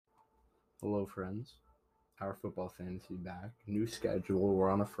Hello, friends. Our football fantasy back. New schedule.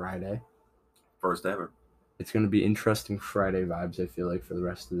 We're on a Friday. First ever. It's going to be interesting Friday vibes, I feel like, for the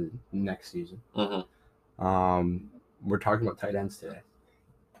rest of the next season. Mm-hmm. We're talking about tight ends today.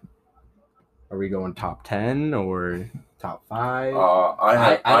 Are we going top 10 or top 5?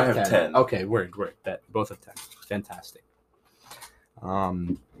 I have 10. Okay, word. Both have 10. Fantastic.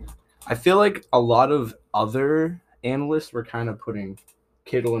 I feel like a lot of other analysts were kind of putting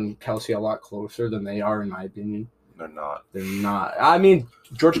Kittle and Kelsey a lot closer than they are, in my opinion. They're not. They're not. I mean,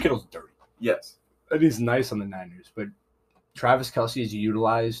 George Kittle's dirty. Yes. And he's nice on the Niners, but Travis Kelsey is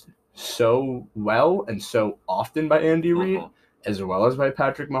utilized so well and so often by Andy Reid, as well as by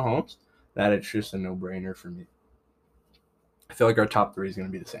Patrick Mahomes, that it's just a no-brainer for me. I feel like our top 3 is going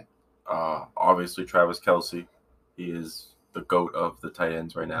to be the same. Obviously, Travis Kelsey. He is the GOAT of the tight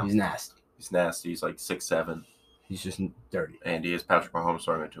ends right now. He's nasty. He's like 6'7". He's just dirty. And he has Patrick Mahomes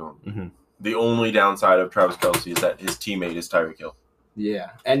throwing it to him. Mm-hmm. The only downside of Travis Kelsey is that his teammate is Tyreek Hill.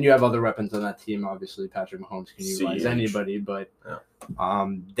 Yeah, and you have other weapons on that team. Obviously, Patrick Mahomes can utilize anybody, but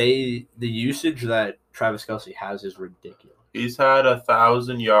the usage that Travis Kelsey has is ridiculous. He's had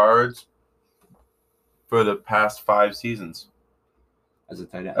 1,000 yards for the past 5 seasons as a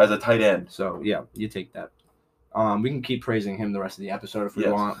tight end. So yeah, you take that. We can keep praising him the rest of the episode if we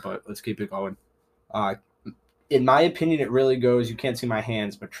want, but let's keep it going. In my opinion, it really goes. You can't see my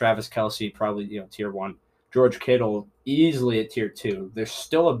hands, but Travis Kelsey probably tier 1. George Kittle easily at tier 2. There's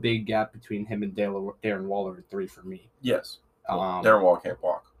still a big gap between him and Darren Waller at 3 for me. Yes. Darren Waller can't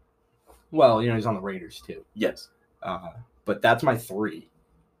walk. Well, he's on the Raiders too. Yes. But that's my 3.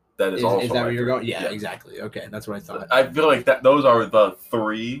 That is also. Is that where you're going? Yeah, exactly. Okay, that's what I thought. I feel like those are the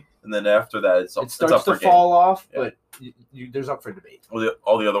 3, and then after that, it starts to fall off, but there's up for debate.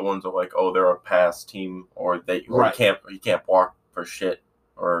 All the other ones are like, they're a pass team, or he can't block for shit,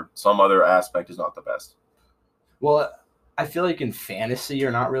 or some other aspect is not the best. Well, I feel like in fantasy,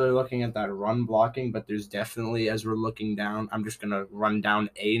 you're not really looking at that run blocking, but there's definitely, as we're looking down, I'm just going to run down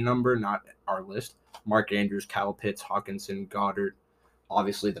a number, not our list. Mark Andrews, Kyle Pitts, Hawkinson, Goddard,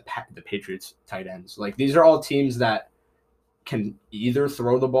 obviously the Patriots tight ends. Like, these are all teams that can either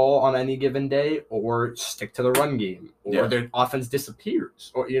throw the ball on any given day or stick to the run game, or their offense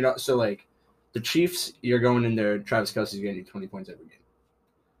disappears. Or so like the Chiefs, you're going in there, Travis Kelsey's going to do 20 points every game.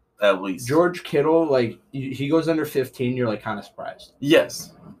 At least. George Kittle, like, he goes under 15, you're, like, kind of surprised.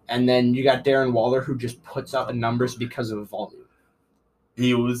 Yes. And then you got Darren Waller, who just puts up numbers because of volume.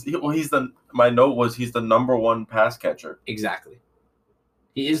 My note was he's the number 1 pass catcher. Exactly.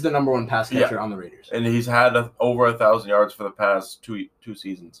 He is the number 1 pass catcher on the Raiders. And he's had over 1,000 yards for the past two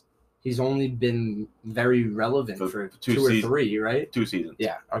seasons. He's only been very relevant for 2 or 3, right? 2 seasons.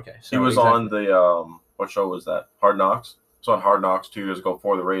 Yeah, okay. So he was on the, what show was that? Hard Knocks? It was on Hard Knocks 2 years ago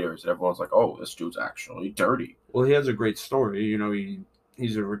for the Raiders, and everyone's like, "Oh, this dude's actually dirty." Well, he has a great story.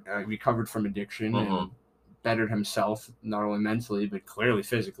 He's recovered from addiction and bettered himself, not only mentally but clearly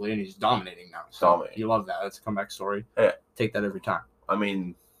physically, and he's dominating now. So you love that. That's a comeback story. Yeah. Take that every time. I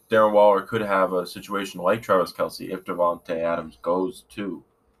mean, Darren Waller could have a situation like Travis Kelsey if Devontae Adams goes to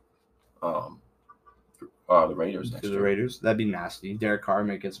the Raiders next year. The Raiders, that'd be nasty. Derek Carr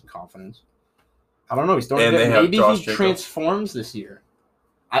may get some confidence. I don't know. He's throwing good. Maybe he transforms this year.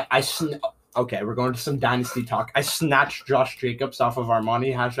 Okay, we're going to some dynasty talk. I snatched Josh Jacobs off of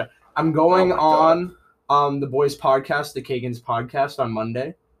Armani. I'm going on the boys' podcast, the Kagan's podcast, on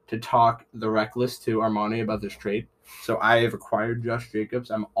Monday to talk the reckless to Armani about this trade. So I have acquired Josh Jacobs.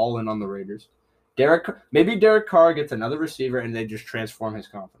 I'm all in on the Raiders. Maybe Derek Carr gets another receiver and they just transform his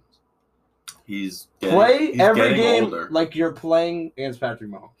confidence. He's every game older. Like you're playing against Patrick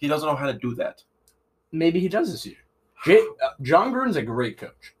Mahomes. He doesn't know how to do that. Maybe he does this year. John Gruden's a great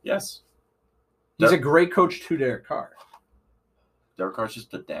coach. Yes. He's a great coach to Derek Carr. Derek Carr's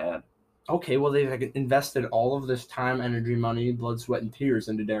just a dad. Okay, well, they've invested all of this time, energy, money, blood, sweat, and tears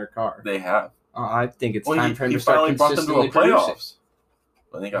into Derek Carr. They have. I think it's time for him to start consistently brought them to a playoffs.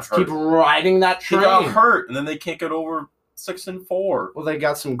 When they got hurt. Keep riding that train. He got hurt, and then they can't get over 6-4. Well, they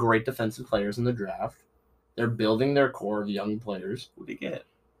got some great defensive players in the draft. They're building their core of young players. Who did they get?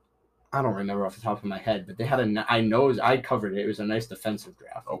 I don't remember off the top of my head, but they had I covered it. It was a nice defensive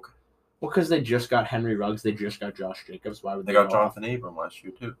draft. Okay. Well, because they just got Henry Ruggs. They just got Josh Jacobs. Why would they got Jonathan Abram last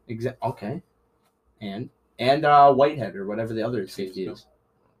year, too. Okay. And Whitehead or whatever the other safety is.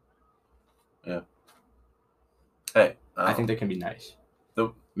 Yeah. Hey. I think they can be nice.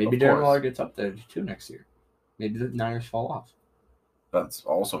 Maybe Darren Waller gets up there, too, next year. Maybe the Niners fall off. That's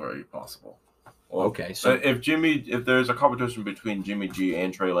also very possible. Well, okay, so if there's a competition between Jimmy G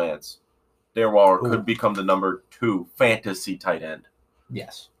and Trey Lance, Darren Waller could become the number 2 fantasy tight end.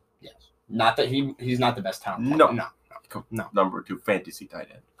 Yes. Not that he's not the best talent. No. No. Number 2 fantasy tight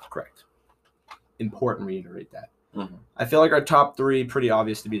end. Correct. Important to reiterate that. Mm-hmm. I feel like our top 3 pretty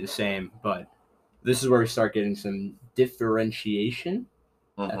obvious to be the same, but this is where we start getting some differentiation.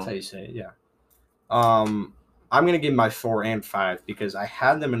 Mm-hmm. That's how you say it, yeah. I'm going to give my 4 and 5 because I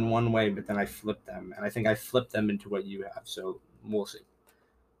had them in one way, but then I flipped them. And I think I flipped them into what you have, so we'll see.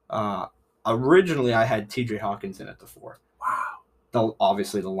 Originally, I had TJ Hawkinson at the 4. Wow.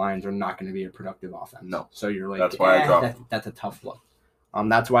 Obviously, the Lions are not going to be a productive offense. No. So you're like, that's why I dropped him. That's a tough look.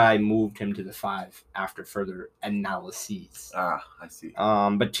 That's why I moved him to the 5 after further analyses. I see.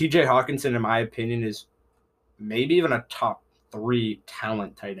 But TJ Hawkinson, in my opinion, is maybe even a top 3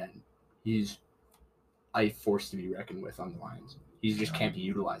 talent tight end. He's a force to be reckoned with on the Lions. He just can't be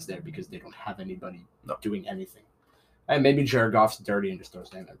utilized there because they don't have anybody doing anything. And maybe Jared Goff's dirty and just throws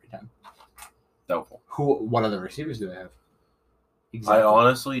down every time. Doubtful. What other receivers do they have? Exactly. I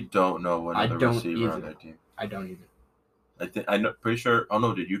honestly don't know what other receiver on their team. I don't either. I'm pretty sure. Oh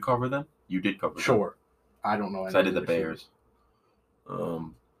no, did you cover them? You did cover them. Sure. I don't know. I did the Bears.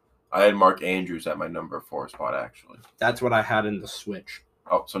 I had Mark Andrews at my number 4 spot actually. That's what I had in the switch.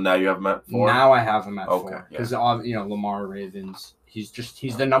 Oh, so now you have him at 4? Now I have him at 4 Okay, because Lamar Ravens. He's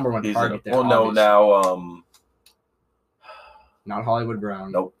the number 1 target there. Well, no, now not Hollywood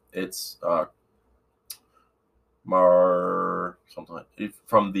Brown. Nope, it's something like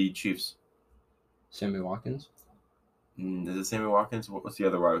from the Chiefs. Sammy Watkins. Is it Sammy Watkins? What's the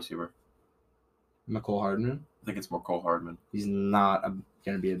other wide receiver? McCole Hardman. I think it's McCole Hardman. He's not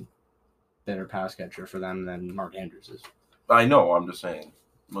going to be a better pass catcher for them than Mark Andrews is. I know. I'm just saying.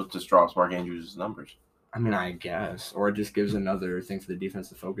 It just drops Mark Andrews' numbers. I mean, I guess. Or it just gives another thing for the defense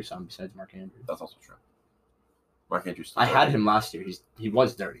to focus on besides Mark Andrews. That's also true. Mark Andrews. I had him last year. He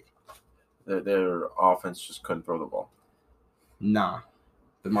was dirty. Their offense just couldn't throw the ball. Nah.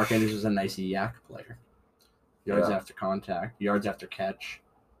 But Mark Andrews is a nice yak player. Yards after contact, yards after catch.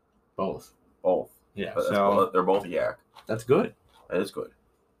 Both. Yeah. So they're both yak. That's good. That is good.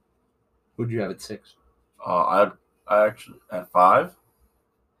 Who'd you have at 6? I actually at 5.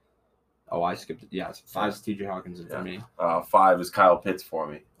 Oh, I skipped it. Yeah, 5 is TJ Hawkinson for me. 5 is Kyle Pitts for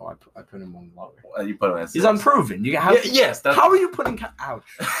me. Oh, I put him one lower. You put him at 6. He's unproven. Yes. How are you putting? Ouch.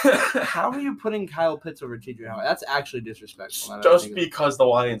 How are you putting Kyle Pitts over TJ Hawkinson? That's actually disrespectful. Just because the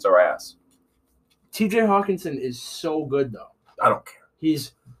Lions are ass. TJ Hawkinson is so good though. I don't care.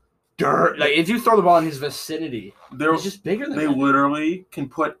 He's dirt. Like if you throw the ball in his vicinity, he's just bigger than they literally can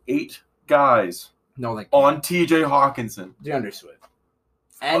put 8 guys. No, on TJ Hawkinson. DeAndre Swift.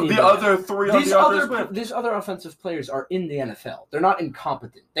 The other 3 on DeAndre Swift. These other offensive players are in the NFL. They're not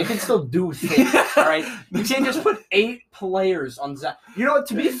incompetent. They can still do things, all right? You can't just put 8 players on Zach. You know what?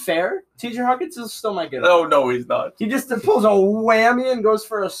 To be fair, TJ Hawkinson still might get it. Oh, no, he's not. He just pulls a whammy and goes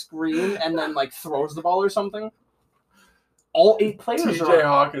for a screen and then, throws the ball or something. All 8 players TJ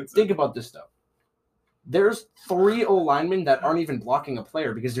Hawkinson. Think about this, though. There's 3 O-linemen that aren't even blocking a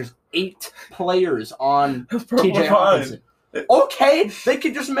player because there's 8 players on TJ Hawkinson. Okay, they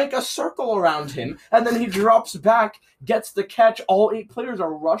could just make a circle around him, and then he drops back, gets the catch. All 8 players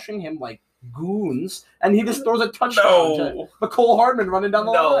are rushing him like goons, and he just throws a touchdown to McCole Hardman running down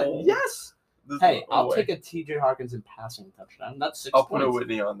the line. Yes. Hey, I'll take a TJ Hawkinson passing touchdown. That's 6 points. I'll put a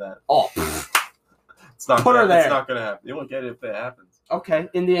Whitney on that. Oh, it's not. Put her there. It's not gonna happen. You won't get it if it happens. Okay,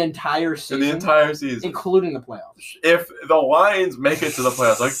 in the entire season. Including the playoffs. If the Lions make it to the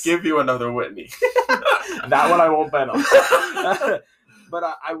playoffs, I'll give you another Whitney. That one I won't bet on. But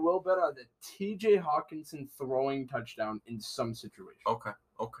I will bet on the TJ Hawkinson throwing touchdown in some situation. Okay.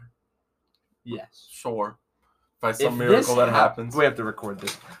 Yes. Sure. By some miracle that happens. We have to record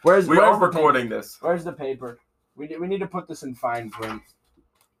this. We are recording this. Where's the paper? We need to put this in fine print.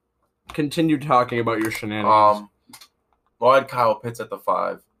 Continue talking about your shenanigans. Well, I had Kyle Pitts at the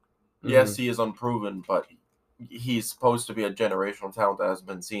 5. Mm-hmm. Yes, he is unproven, but he's supposed to be a generational talent that has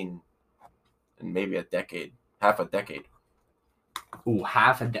been seen in maybe half a decade. Ooh,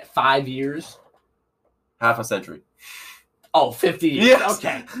 5 years? Half a century. Oh, 50 years.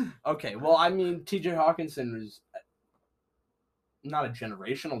 Yes. Okay. Well, I mean, TJ Hawkinson was not a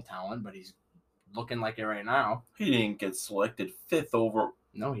generational talent, but he's looking like it right now. He didn't get selected 5th over.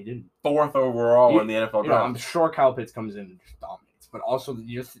 No, he didn't. 4th overall in the NFL draft. I'm sure Kyle Pitts comes in and just dominates. But also,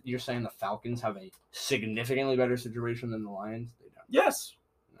 you're saying the Falcons have a significantly better situation than the Lions? They don't. Yes.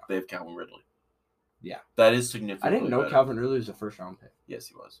 No. They have Calvin Ridley. Yeah. That is significantly I didn't know better. Calvin Ridley was a first-round pick. Yes,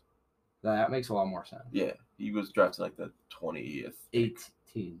 he was. That makes a lot more sense. Yeah. He was drafted the 20th.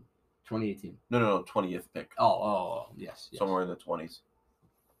 2018. No, 20th pick. Oh, yes. Somewhere in the 20s.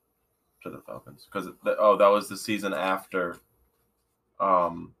 To the Falcons. Because, that was the season after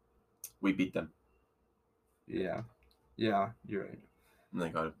We beat them. Yeah, you're right. And they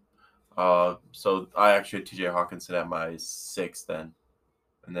got it. So I actually had T.J. Hawkinson at my 6 then,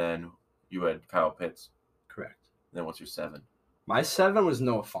 and then you had Kyle Pitts. Correct. And then what's your 7? My 7 was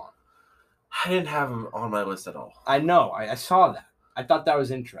Noah Fant. I didn't have him on my list at all. I know. I saw that. I thought that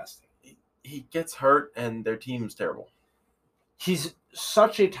was interesting. He gets hurt, and their team's terrible. He's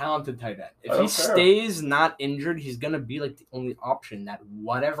such a talented tight end. If he stays not injured, he's going to be like the only option that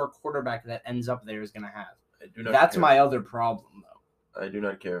whatever quarterback that ends up there is going to have. That's my other problem, though. I do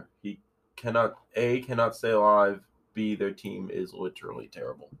not care. He cannot stay alive. B, their team is literally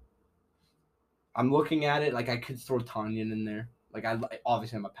terrible. I'm looking at it like I could throw Tanyan in there. Like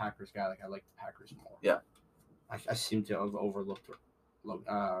obviously I'm a Packers guy. Like I like the Packers more. Yeah. I seem to have overlooked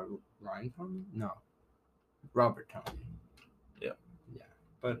Ryan Tanyan? No. Robert Tanyan. Yeah. Yeah.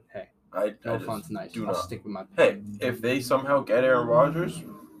 But hey. No Fant's nice. I'll stick with my pick. Hey, if they somehow get Aaron Rodgers,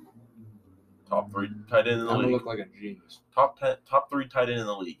 top 3 tight end in the league. I'm gonna look like a genius. Top 3 tight end in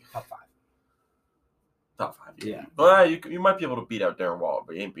the league. Top 5. Top 5. Yeah. Well, you might be able to beat out Darren Waller,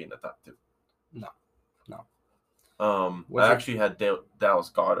 but you ain't beating the top 2. No. I actually had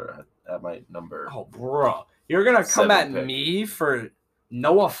Dallas Goedert at my number. Oh, bro. You're going to come at me for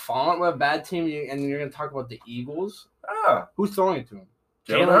Noah Fant with a bad team, and you're going to talk about the Eagles? Who's throwing it to him?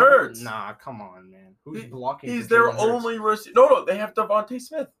 Jalen Hurts. Nah, come on, man. Who's blocking? He's their only receiver. No, they have Devontae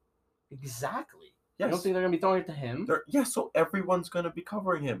Smith. Exactly. Yes. You don't think they're going to be throwing it to him? So everyone's going to be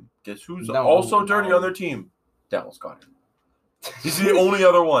covering him. Guess who's also dirty on their team? Dallas Goedert. He's the only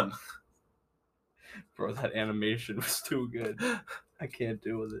other one. Bro, that animation was too good. I can't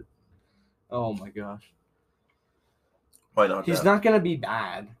deal with it. Oh, my gosh. Why not? He's not going to be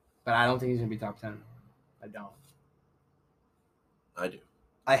bad, but I don't think he's going to be top 10. I don't. I do.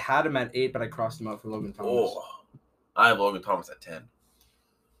 I had him at 8, but I crossed him out for Logan Thomas. Oh, I have Logan Thomas at 10.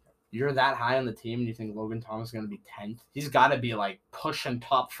 You're that high on the team, and you think Logan Thomas is going to be 10th? He's got to be, like, pushing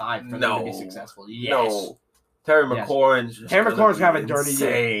top 5 for them to be successful. Yes. No. Terry McLaurin's going to have a dirty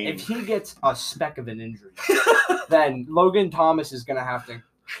year. If he gets a speck of an injury, then Logan Thomas is going to have to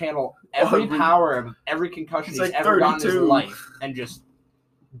channel every power of every concussion he's ever gotten in his life and just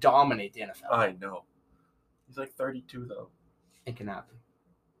dominate the NFL. I know. He's like 32, though. It can happen.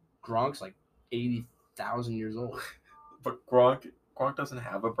 Gronk's like 80,000 years old. But Gronk doesn't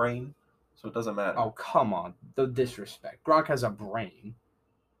have a brain, so it doesn't matter. Oh, come on. The disrespect. Gronk has a brain.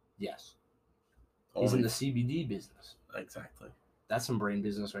 Yes. He's in the CBD business. Exactly. That's some brain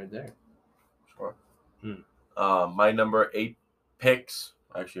business right there. Sure. My number 8 picks.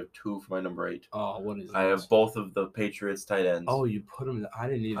 I actually have 2 for my number 8. Oh, what is it? I have both of the Patriots tight ends. Oh, you put them. I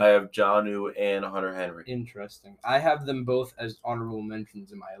didn't even. I have Jonnu and Hunter Henry. Interesting. I have them both as honorable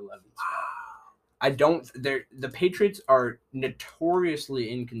mentions in my 11th spot. I don't. The Patriots are notoriously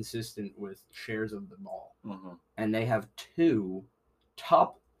inconsistent with shares of the ball, and they have 2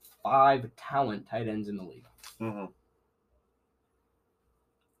 top 5 talent tight ends in the league.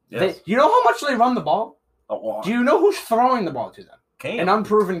 Yes. You know how much they run the ball? A lot. Do you know who's throwing the ball to them? An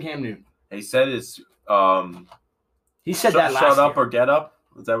unproven Cam Newton. He said it's He said that last shut up year. Or get up.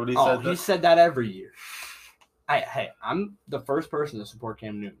 Is that what he said? He said that every year. I'm the first person to support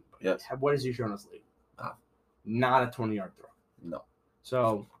Cam Newton. Yes. What has he shown us lately? Not a 20-yard throw. No.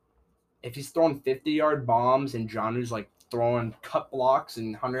 So if he's throwing 50-yard bombs and Jonnu's like throwing cut blocks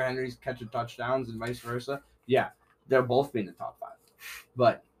and Hunter Henry's catching touchdowns and vice versa, yeah, they'll both be in the top 5.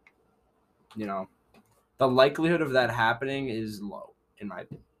 But, the likelihood of that happening is low, in my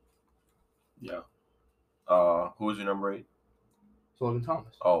opinion. Yeah. Who was your number 8? Logan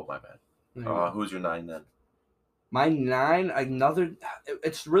Thomas. Oh, my bad. Who's your 9 then? My 9,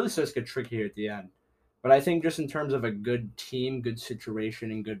 it's really starts to get tricky here at the end. But I think just in terms of a good team, good situation,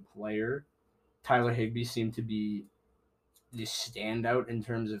 and good player, Tyler Higbee seemed to be the standout in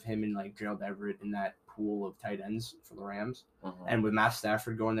terms of him and like Gerald Everett in that pool of tight ends for the Rams. And with Matt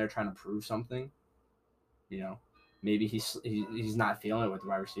Stafford going there trying to prove something, maybe he's not feeling it with the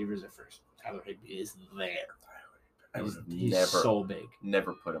wide receivers at first. Tyler Higbee is there. He's so big.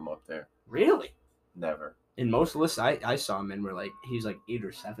 Never put him up there. Really? Never. In most lists I saw him in were like he's like 8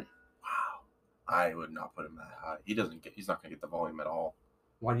 or 7. Wow. I would not put him that high. He's not gonna get the volume at all.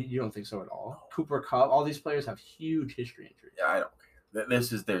 Why you don't think so at all? Cooper Kupp, all these players have huge history injuries. Yeah, I don't care.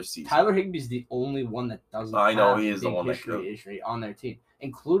 This is their season. Tyler Higbee's the only one that doesn't. I know have he is the one history on their team,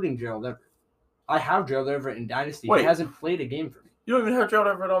 including Gerald Everett. I have Gerald Everett in Dynasty. Wait. He hasn't played a game for me. You don't even have Gerald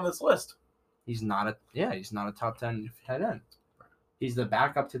Everett on this list. He's not a top 10 tight end. He's the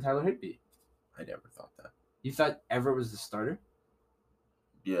backup to Tyler Higbee. I never thought that. You thought Everett was the starter?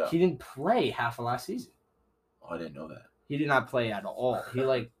 Yeah. He didn't play half of last season. Oh, I didn't know that. He did not play at all. He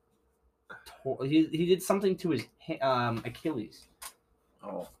He did something to his Achilles,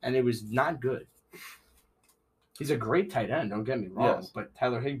 and it was not good. He's a great tight end. Don't get me wrong, Yes. but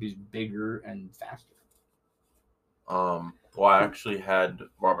Tyler Higbee's bigger and faster. Well, I actually had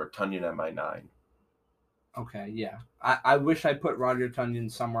Robert Tonyan at my 9. Okay, yeah. I wish I put Roger Tonyan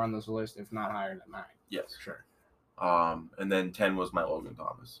somewhere on this list, if not higher than 9. Yes. For sure. And then 10 was my Logan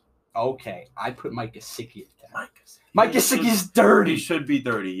Thomas. Okay, I put Mike Gesicki at 10. Mike Gesicki's dirty. He should be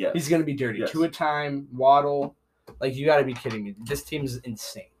dirty, yes. He's going to be dirty. Yes. 2 a time, Waddle. Like, you got to be kidding me. This team's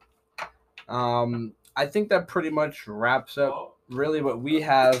insane. I think that pretty much wraps up really what we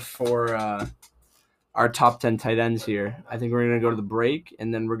have for our top 10 tight ends here. I think we're going to go to the break,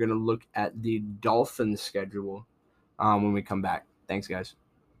 and then we're going to look at the Dolphins schedule when we come back. Thanks, guys.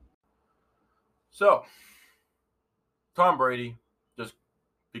 So, Tom Brady just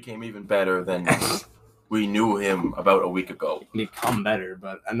became even better than we knew him about a week ago. Become better,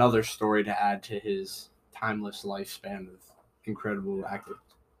 but another story to add to his timeless lifespan of incredible acting.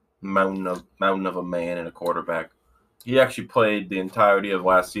 Mountain of a man and a quarterback. He actually played the entirety of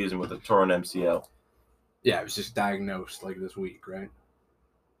last season with a torn MCL. Yeah, it was just diagnosed like this week, right?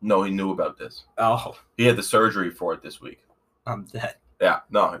 No, he knew about this. Oh. He had the surgery for it this week. I'm dead. Yeah,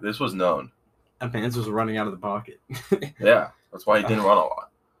 no, this was known. That man's was running out of the pocket. Yeah, that's why he didn't run a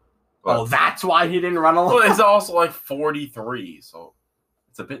lot. But, that's why he didn't run a lot? Well, he's also like 43, so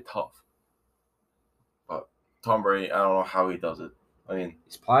it's a bit tough. But Tom Brady, I don't know how he does it. I mean,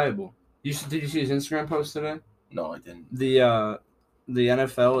 he's pliable. Did you see his Instagram post today? No, I didn't. The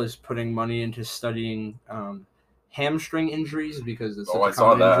NFL is putting money into studying hamstring injuries because it's such a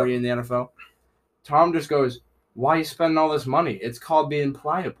common injury in the NFL. Tom just goes, "Why are you spending all this money? It's called being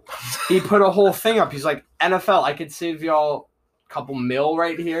pliable." He put a whole thing up. He's like, "NFL, I could save y'all a couple mil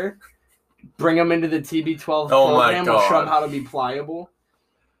right here. Bring them into the TB12 program. We'll show them how to be pliable."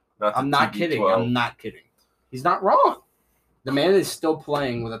 I'm not kidding. I'm not kidding. He's not wrong. The man is still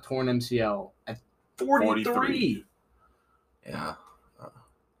playing with a torn MCL at 43. Yeah.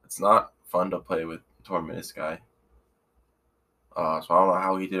 It's not fun to play with torn menisci. So I don't know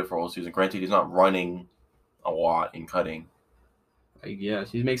how he did it for all season. Granted, he's not running a lot and cutting. I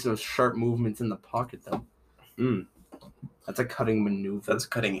guess. He makes those sharp movements in the pocket, though. That's a cutting maneuver. That's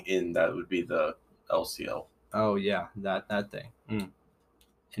cutting in. That would be the LCL. Oh, yeah. That thing.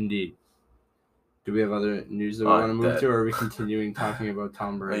 Indeed. Do we have other news that we want to move to, or are we continuing talking about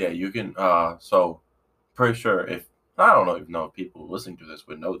Tom Brady? Yeah, you can. So, pretty sure I don't even know if people listening to this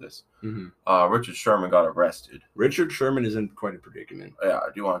would know this. Mm-hmm. Richard Sherman got arrested. Richard Sherman is in quite a predicament. Yeah,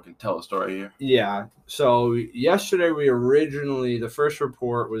 do you want to tell the story here? Yeah. So yesterday the first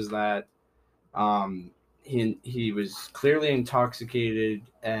report was that he was clearly intoxicated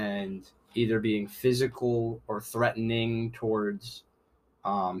and either being physical or threatening towards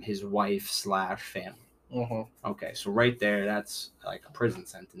his wife / family. Okay, so right there, that's like a prison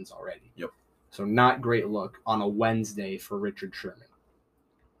sentence already. Yep. So not great look on a Wednesday for Richard Sherman.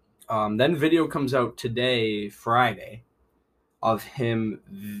 Then video comes out today, Friday, of him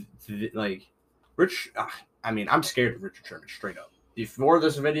I'm scared of Richard Sherman straight up. Before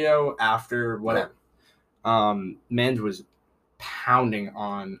this video, after, whatever. Mans was pounding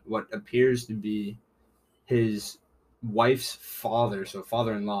on what appears to be his wife's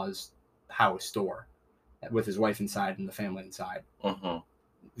father-in-law's house door with his wife inside and the family inside.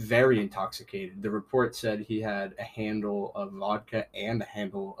 Very intoxicated. The report said he had a handle of vodka and a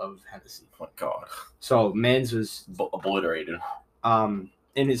handle of Hennessy. Oh my God. So Mans was obliterated. In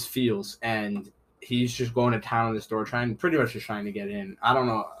his feels, and he's just going to town on this door, pretty much trying to get in. I don't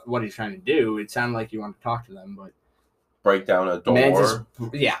know what he's trying to do. It sounded like he wanted to talk to them, but break down a door.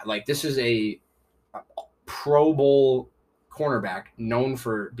 This is a Pro Bowl cornerback known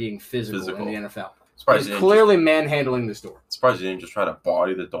for being physical in the NFL. He's clearly manhandling this door. Surprised he didn't just try to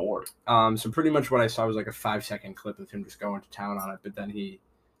body the door. So pretty much what I saw was like a 5-second clip of him just going to town on it, but then he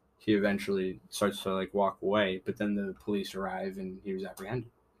eventually starts to walk away, but then the police arrive and he was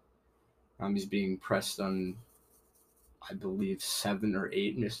apprehended. He's being pressed on, I believe, 7 or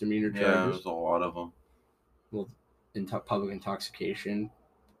 8 misdemeanor charges. Yeah, there's a lot of them. Well, public intoxication,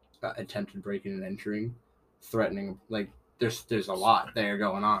 attempted breaking and entering, threatening. There's a lot there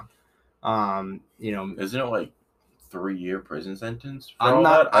going on. Isn't it 3-year prison sentence? I don't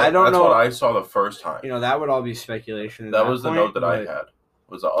know. That's what I saw the first time. That would all be speculation. That was the note that I had.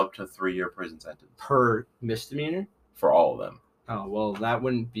 Was up to 3-year prison sentence per misdemeanor for all of them. Oh well, that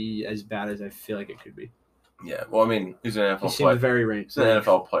wouldn't be as bad as I feel like it could be. Yeah, well, I mean, he's an NFL player. He's an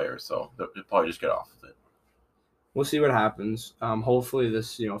NFL player, so they'll probably just get off of it. We'll see what happens. Hopefully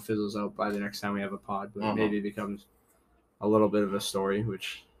this fizzles out by the next time we have a pod, but maybe it becomes a little bit of a story,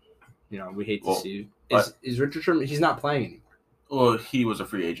 which we hate to see. Is Richard Sherman? He's not playing anymore. Well, he was a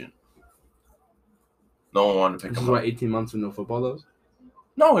free agent. No one wanted to pick him up. 18 months with no football, though?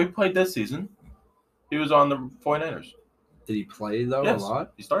 No, he played this season. He was on the 49ers. Did he play, though, Yes, a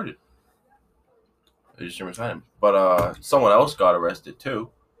lot? he started. They just didn't resign him. But someone else got arrested, too.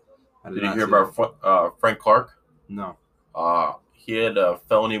 Did you hear about Frank Clark? No. He had a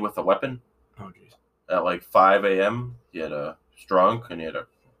felony with a weapon. Oh, jeez. At like 5 a.m., he had a drunk and he had a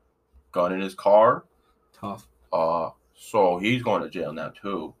gun in his car. Tough. So he's going to jail now,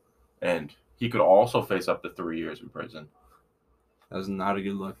 too. And he could also face up to 3 years in prison. That was not a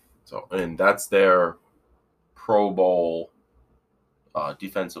good look. So, and that's their Pro Bowl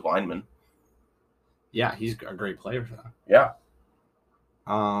defensive lineman. Yeah, he's a great player for that. Yeah.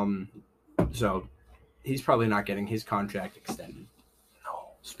 So he's probably not getting his contract extended. No.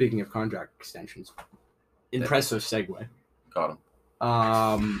 Speaking of contract extensions, impressive segue. Got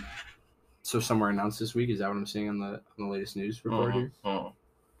him. So somewhere announced this week. Is that what I'm seeing on the latest news report here?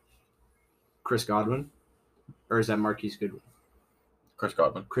 Chris Godwin, or is that Marquise Goodwin? Chris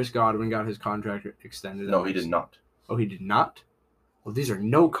Godwin. Chris Godwin got his contract extended. No, he did not. Oh, he did not? Well, these are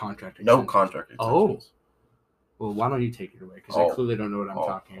no contract extensions. No contract extensions. Oh. Well, why don't you take it away? Because I clearly don't know what I'm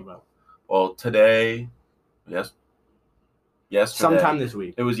talking about. Well, today, yesterday. Sometime this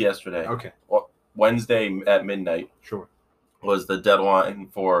week. It was yesterday. Okay. Well, Wednesday at midnight. Sure. Was the deadline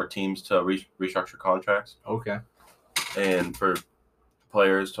for teams to restructure contracts. Okay. And for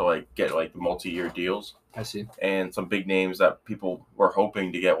players to get the multi-year deals. I see. And some big names that people were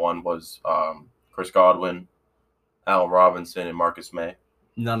hoping to get one was Chris Godwin, Allen Robinson, and Marcus May.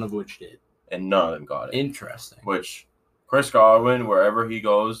 None of which did. And none of them got it. Interesting. Which Chris Godwin, wherever he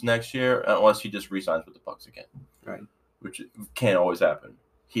goes next year, unless he just re-signs with the Bucs again. Right. Which can't always happen.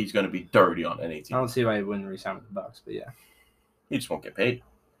 He's going to be dirty on any team. I don't see why he wouldn't re-sign with the Bucs, but yeah. He just won't get paid.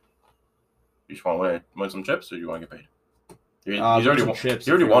 You just want to win some chips, or you want to get paid? He's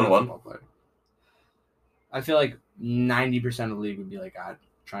already won one. I feel like 90% of the league would be like,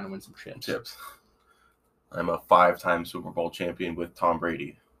 trying to win some chips. I'm a 5-time Super Bowl champion with Tom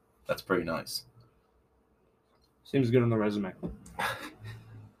Brady. That's pretty nice. Seems good on the resume.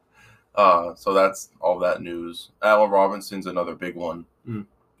 So that's all that news. Allen Robinson's another big one.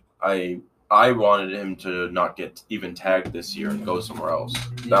 I wanted him to not get even tagged this year and go somewhere else.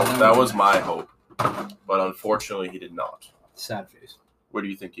 That was my hope. But unfortunately, he did not. Sad face. Where do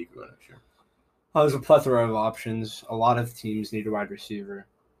you think he could go next year? There's a plethora of options. A lot of teams need a wide receiver.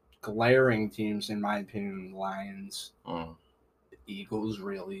 Glaring teams, in my opinion, Lions, the Eagles,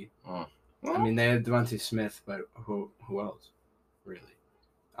 really. I mean, they had Devontae Smith, but who else, really?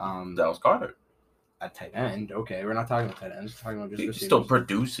 Dallas Goedert. At tight end, okay. We're not talking about tight ends. We're talking about just receivers. He still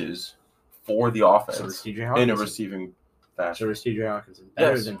produces for the offense in a receiving fashion. So is T.J. Hawkinson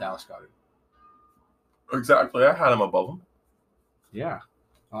better than Dallas Goedert? Exactly. I had him above him. Yeah.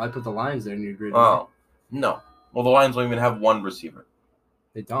 Well, I put the Lions there, and you agreed. Oh, no. Well, the Lions don't even have one receiver.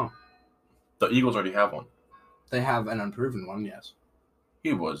 They don't. The Eagles already have one. They have an unproven one, yes.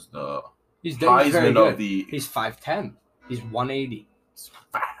 He was the Heisman of the... He's 5'10". He's 180. He's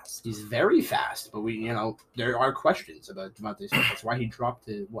fast. He's very fast, but there are questions about Devontae Smith. That's why he dropped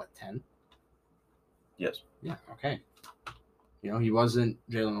to, 10? Yes. Yeah, okay. He wasn't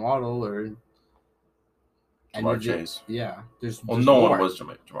Jalen Waddle or... Jamar Chase. Yeah. There's no more. One was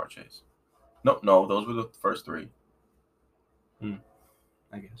Jamar Chase. No, those were the first three.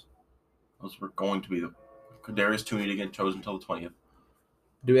 I guess. Those were going to be the... Kadarius Toney to get chosen until the 20th.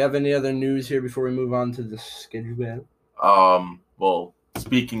 Do we have any other news here before we move on to the schedule? Well,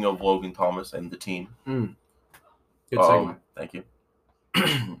 speaking of Logan Thomas and the team. Good segment. Thank you.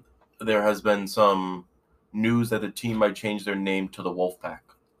 There has been some news that the team might change their name to the Wolfpack.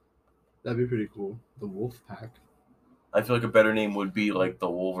 That'd be pretty cool. The Wolfpack. I feel like a better name would be like the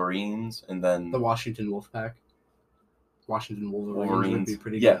Wolverines and then... The Washington Wolfpack. Washington Wolverines would be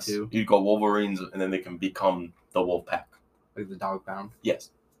pretty good too. You'd go Wolverines and then they can become the Wolfpack. Like the dog pound? Yes.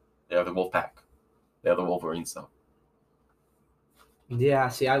 They are the Wolfpack. They are the Wolverines though. Yeah,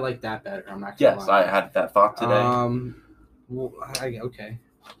 see, I like that better. I'm not gonna lie. I had that thought today. Okay.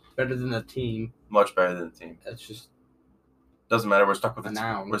 Better than the team. Much better than the team. That's just... Doesn't matter. We're stuck with the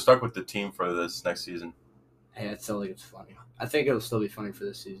team. We're stuck with the team for this next season. Hey, I still think it's funny. I think it'll still be funny for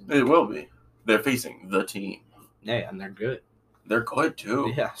this season. It will be. They're facing the team. Yeah, and they're good. They're good,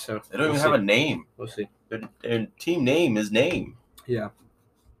 too. Yeah, so... They don't even have a name. We'll see. Their team name is name. Yeah.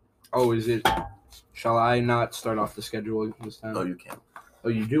 Oh, is it... Shall I not start off the schedule this time? Oh, you can. Oh,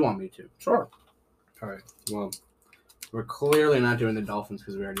 you do want me to? Sure. All right. Well, we're clearly not doing the Dolphins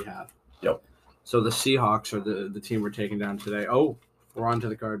because we already have. Yep. So the Seahawks are the team we're taking down today. Oh, we're on to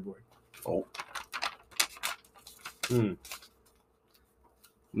the cardboard. Oh.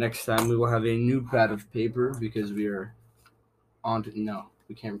 Next time we will have a new pad of paper because we are on to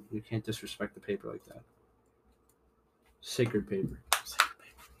we can't disrespect the paper like that. Sacred paper.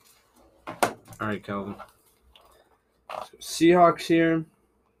 All right, Calvin. So Seahawks here.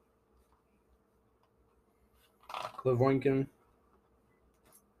 Clavoinkin.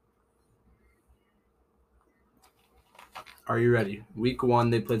 Are you ready? Week 1,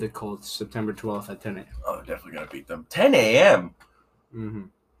 they play the Colts, September 12th at 10 a.m. Oh, they're definitely going to beat them. 10 a.m.? Mm-hmm.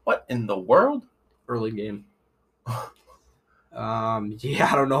 What in the world? Early game. Yeah,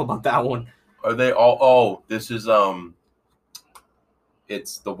 I don't know about that one. Are they all... Oh, this is,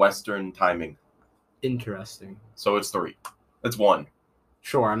 it's the Western timing. Interesting. So it's 3. It's 1.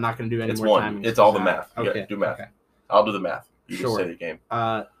 Sure, I'm not going to do any it's more 1. timing. It's all the math. Okay. Yeah, do math. Okay. I'll do the math. You sure. just say the game.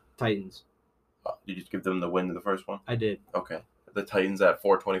 Titans. Did you give them the win in the first one? I did. Okay. The Titans at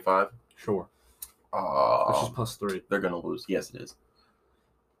 425? Sure. Which is +3. They're going to lose. Yes, it is.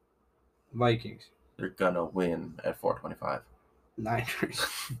 Vikings. They're going to win at 425. Niners.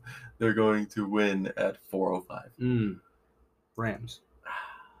 They're going to win at 405. Rams.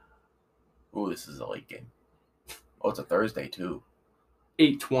 Ooh, this is a late game. Oh, it's a Thursday, too.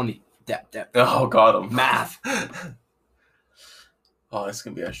 8:20. Dep. Oh, got him. Math. Oh, this is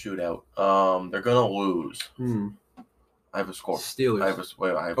going to be a shootout. They're going to lose. I have a score. Steelers. You have a score.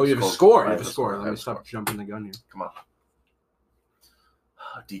 You have a score. Let me stop jumping the gun here. Come on.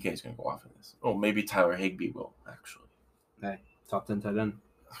 DK is going to go off in this. Oh, maybe Tyler Higbee will, actually. Hey, top 10 tight end.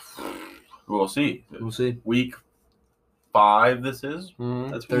 We'll see. We'll see. Week 5 this is.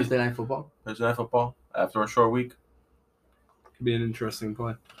 That's Thursday Night Football. Thursday Night Football. After a short week. Could be an interesting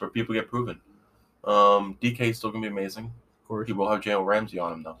play. Where people get proven. DK is still going to be amazing. Of course. He will have Jalen Ramsey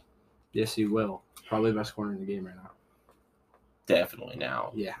on him, though. Yes, he will. Probably the best corner in the game right now. Definitely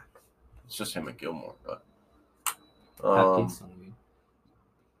now. Yeah. It's just him and Gilmore, but. Pat Pete's on the game.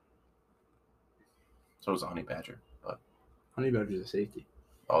 So is a Honey Badger, but. Honey Badger's a safety.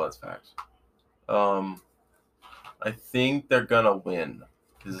 Oh, that's facts. I think they're gonna win.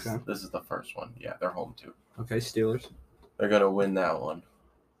 This is the first one. Yeah, they're home too. Okay, Steelers. They're gonna win that one.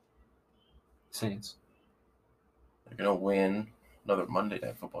 Saints. They're gonna win another Monday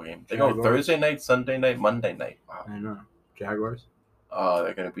Night Football game. They go Thursday night, Sunday night, Monday night. Wow. I know. Jaguars.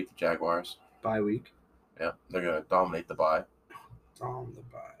 They're gonna beat the Jaguars. Bye week. Yeah, they're gonna dominate the bye. All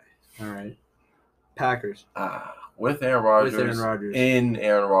right. Packers. With Aaron Rodgers. In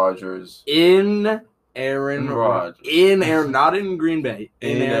Aaron Rodgers. Not in Green Bay.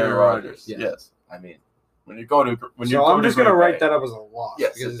 In Aaron Rodgers. Yes. I mean, I'm just gonna write that up as a loss.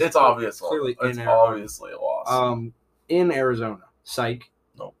 Yes, it's obvious. It's obviously a loss. In Arizona. Psych.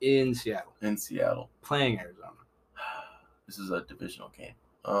 No. In Seattle. In Seattle. Playing Arizona. This is a divisional game.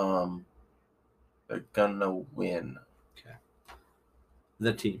 They're gonna win. Okay.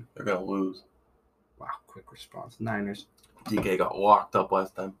 The team. They're gonna lose. Wow, quick response. Niners. DK got locked up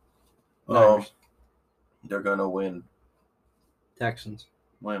last time. Niners. They're gonna win. Texans.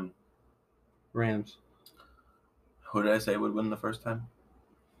 Win. Rams. Who did I say would win the first time?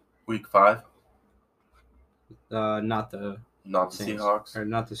 Week 5? Not the Saints. Seahawks? Or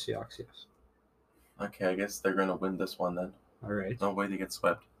not the Seahawks, yes. Okay, I guess they're gonna win this one then. All right. No way they get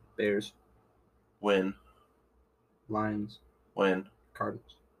swept. Bears. Win. Lions. Win.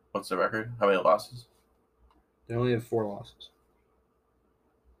 Cardinals. What's the record? How many losses? They only have 4 losses.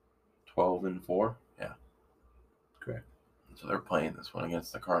 12-4? Yeah. Correct. So they're playing this one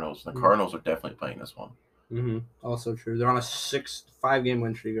against the Cardinals. The Cardinals are definitely playing this one. Also true. They're on a 5-game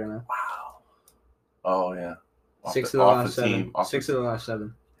win streak right now. Wow. Oh, yeah. 6 of the last 7. 6 of the last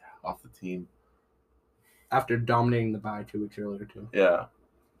 7. Yeah, off the team. After dominating the bye 2 weeks earlier, too. Yeah.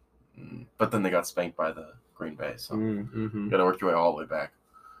 But then they got spanked by the Green Bay, so you got to work your way all the way back.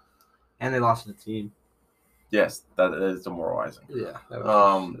 And they lost to the team. Yes, that is demoralizing. Yeah.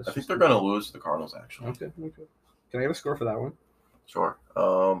 I think they're going to lose to the Cardinals, actually. Okay. Can I have a score for that one? Sure.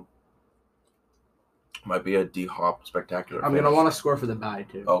 Might be a D-Hop spectacular. I'm going to want to score for the bye,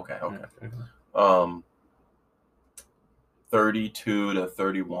 too. Okay.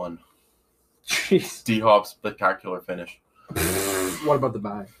 32-31. Jeez. D-Hop spectacular finish. What about the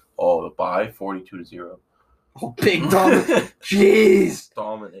bye? Oh, the bye, 42-0. Oh, big dominant. Jeez.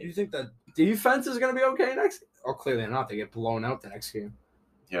 Dominate. You think the defense is going to be okay next? Oh, clearly not. They get blown out the next game.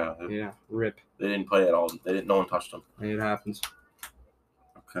 Yeah. Yeah. Rip. They didn't play at all. No one touched them. It happens.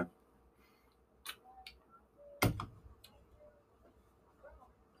 Okay.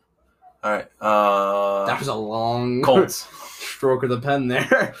 All right. That was a long Colts. stroke of the pen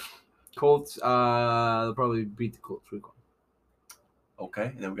there. Colts. They'll probably beat the Colts week 1. Okay,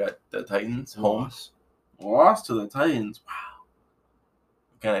 and then we got the Titans home. Loss to the Titans. Wow.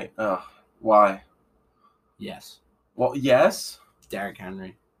 Okay. Why? Yes. Well, yes. Derrick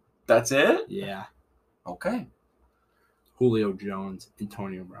Henry. That's it? Yeah. Okay. Julio Jones,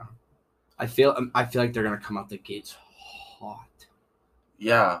 Antonio Brown. I feel like they're gonna come out the gates hot.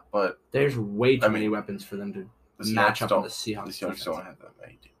 Yeah, but there's way too many weapons for them to match up with the Seahawks. The Seahawks don't have that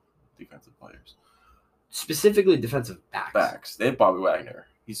many defensive players. Specifically defensive backs. They have Bobby Wagner.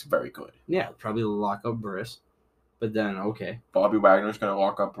 He's very good. Yeah, probably lock up Briss. But then, okay. Bobby Wagner's going to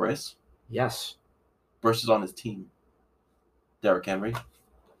lock up Briss? Yes. Briss is on his team. Derrick Henry?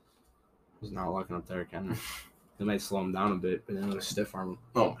 He's not locking up Derrick Henry. They might slow him down a bit, but then they'll stiff arm him.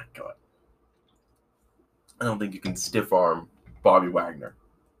 Oh, my God. I don't think you can stiff arm Bobby Wagner.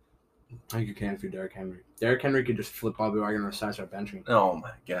 I think you can if you're Derrick Henry. Derrick Henry could just flip Bobby Wagner on the side, start benching. Oh,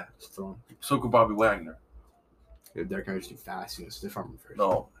 my God. Just throw him. So could Bobby Wagner. Yeah, Derrick Henry's too fast. You can stiff arm him first.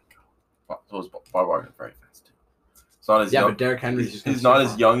 Oh, my God. So is Bobby Wagner very fast, too. It's not as young. But Derrick Henry's he's not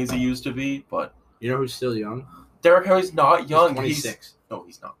as young as he used to be, but... You know who's still young? Derrick Henry's not young. He's 26. No,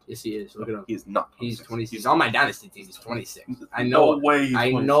 he's not. Yes, he is. Look it up. He's not. 26. He's 26. He's on my dynasty team. He's 26. I No know. way he's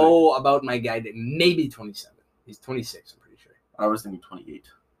 26. I know about my guy that maybe 27. He's 26, I'm pretty sure. I was thinking 28.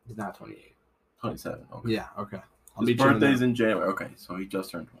 He's not 28. 27. Okay. Yeah, okay. His birthday's in January. Okay, so he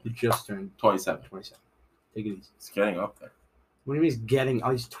just turned 20. He just turned 27. 27. Take it easy. He's getting up there. What do you mean he's getting? Oh,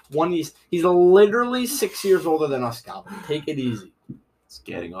 he's 20. He's literally 6 years older than us, Calvin. Take it easy. He's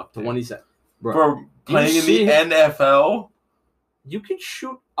getting up there. 27. Bro, for playing in the NFL? You could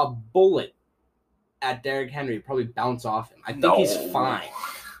shoot a bullet at Derrick Henry, probably bounce off him. I think he's fine.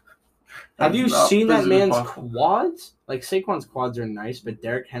 Have you seen that man's quads? Like, Saquon's quads are nice, but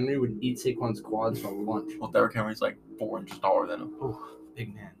Derrick Henry would eat Saquon's quads for lunch. Well, Derrick Henry's like 4 inches taller than him. Oh,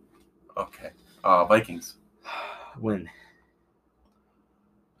 big man. Okay. Vikings. Win.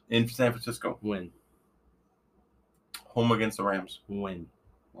 In San Francisco. Win. Home against the Rams. Win.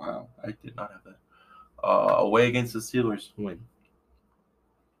 Wow, I did not have that. Away against the Steelers. Win.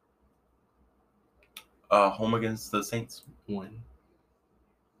 Home against the Saints. Win.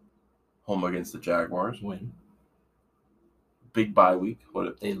 Home against the Jaguars. Win. Big bye week. What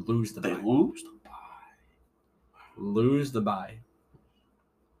if they lose the bye? They lose the bye. Lose the bye.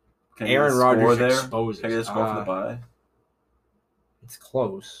 Can Aaron Rodgers exposes. Can you just go for the bye? It's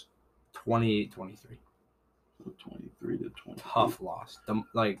close. 28-23. 23 to 20. Tough loss.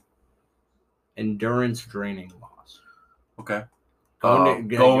 Endurance draining loss. Okay.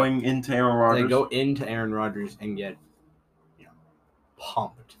 Going into Aaron Rodgers. They go into Aaron Rodgers and get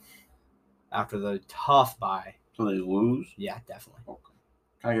pumped after the tough bye. So they lose? Yeah, definitely. Okay.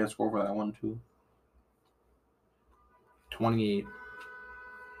 Can I get a score for that one too? 28-21.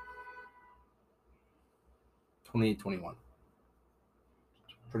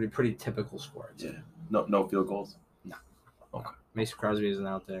 Pretty typical score. Yeah. No field goals? No. Okay. Mason Crosby isn't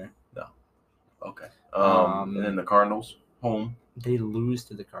out there. No. Okay. And then the Cardinals home. They lose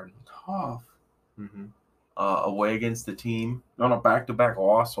to the Cardinals. Tough. Mm-hmm. Away against the team. On a back-to-back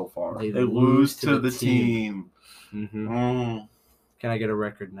loss so far. They lose to the team. Mm-hmm. Can I get a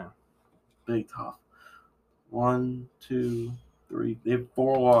record now? Big tough. 1, 2, 3. They have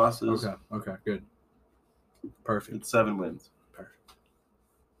 4 losses. Okay, good. Perfect. And 7 wins. Perfect.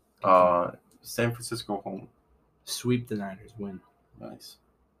 San Francisco home. Sweep the Niners. Win. Nice.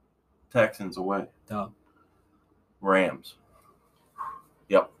 Texans away. Dub. Rams.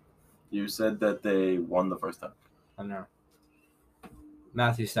 Yep. You said that they won the first time. I know.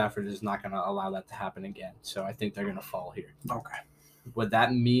 Matthew Stafford is not going to allow that to happen again, so I think they're going to fall here. Okay. What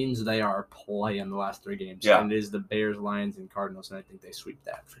that means, they are playing the last 3 games. Yeah. And it is the Bears, Lions, and Cardinals, and I think they sweep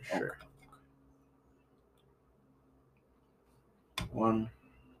that for sure. Okay. 1,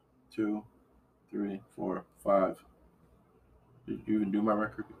 2, 3, 4, 5. Did you even do my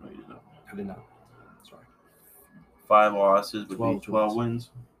record? No, you did not. I did not. Sorry. 5 losses would be 12 wins.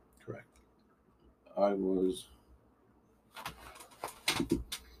 Correct. I was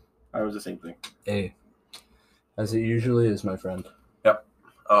the same thing. Hey. As it usually is, my friend. Yep.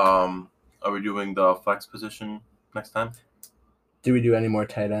 Are we doing the flex position next time? Do we do any more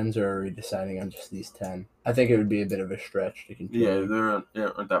tight ends, or are we deciding on just these 10? I think it would be a bit of a stretch to continue. Yeah, there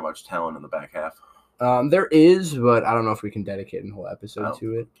aren't that much talent in the back half. There is, but I don't know if we can dedicate a whole episode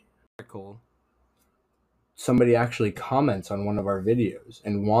to it. Cool. Somebody actually comments on one of our videos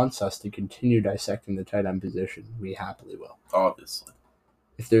and wants us to continue dissecting the tight end position. We happily will. Obviously.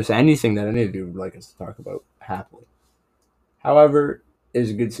 If there's anything that any of you would like us to talk about, happily. However, it's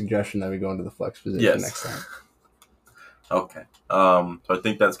a good suggestion that we go into the flex position next time. Okay. So I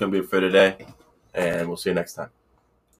think that's going to be it for today, and we'll see you next time.